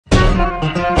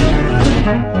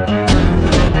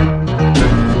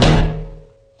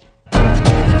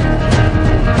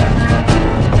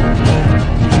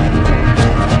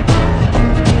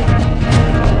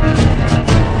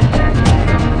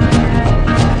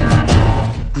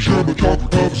You're my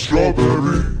chocolate covered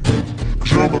strawberry,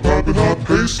 'cause you're my piping hot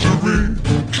pastry,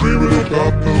 dreaming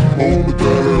about the moment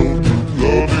that I own you,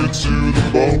 love you to the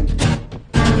bone.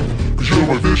 'Cause you're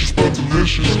my vicious but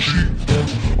delicious cheat,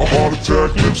 a heart attack,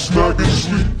 lip smacking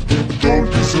sweet. I don't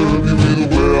deserve you either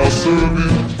way, I'll serve you.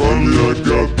 Finally I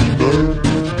got the nerve.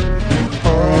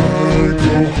 I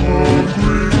go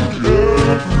hungry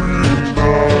every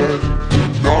night,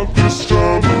 not this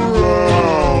time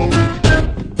around.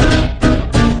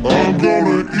 I'm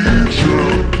gonna eat you,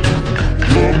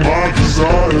 you're my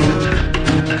desire.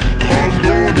 I'm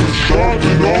gonna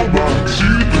sharpen all my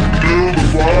teeth and build a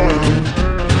fire.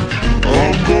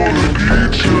 I'm gonna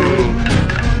eat you,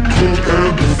 cook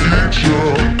and defeat you.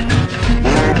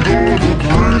 I'm gonna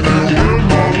breathe you in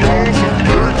my lungs and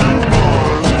make you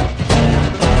mine.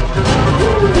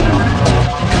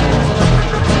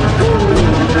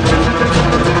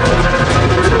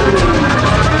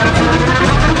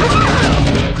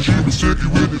 Cause you've been sticky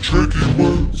with your tricky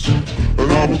words,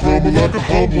 and I'ma crumble like a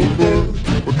humble bird.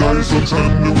 But now you're so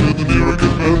tender with an ear I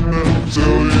can bend and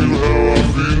tell you how I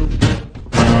feel.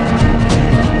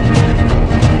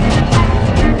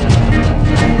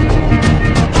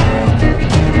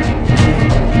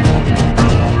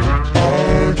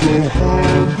 I go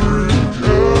hungry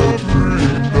every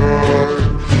night,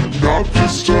 not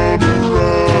this time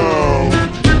around.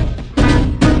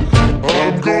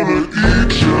 I'm gonna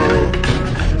eat you,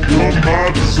 you're my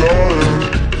desire.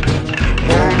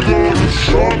 I'm gonna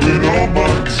sharpen all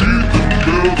my teeth and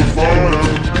build a fire.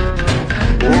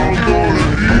 I'm gonna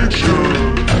eat you,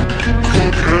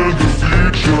 cook and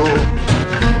defeat you.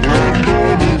 I'm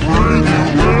gonna breathe you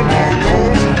in my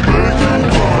lungs and make you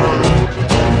mine.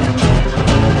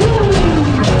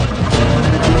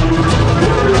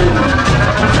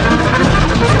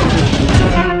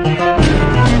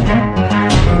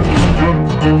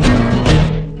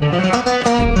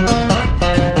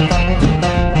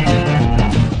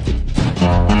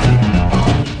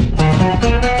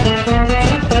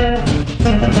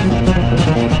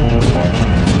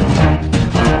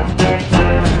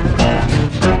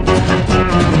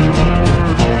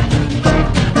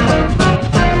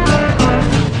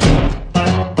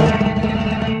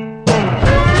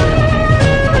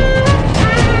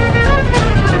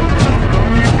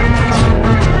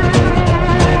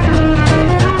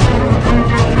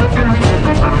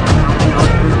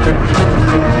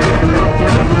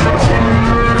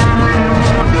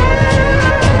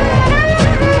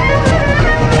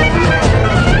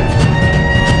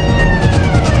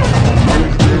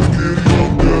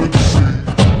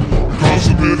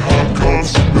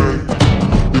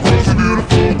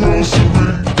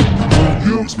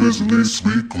 Exquisitely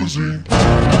sweet cuisine. I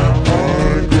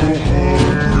go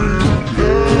hungry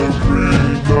every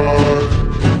night,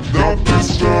 not this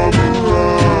time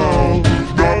around,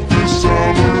 not this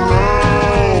time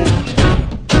around.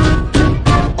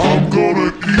 I'm gonna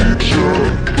eat you,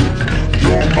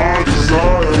 you're my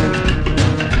desire.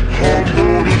 I'm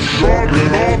gonna sharpen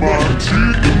all my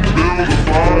teeth and build a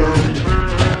fire.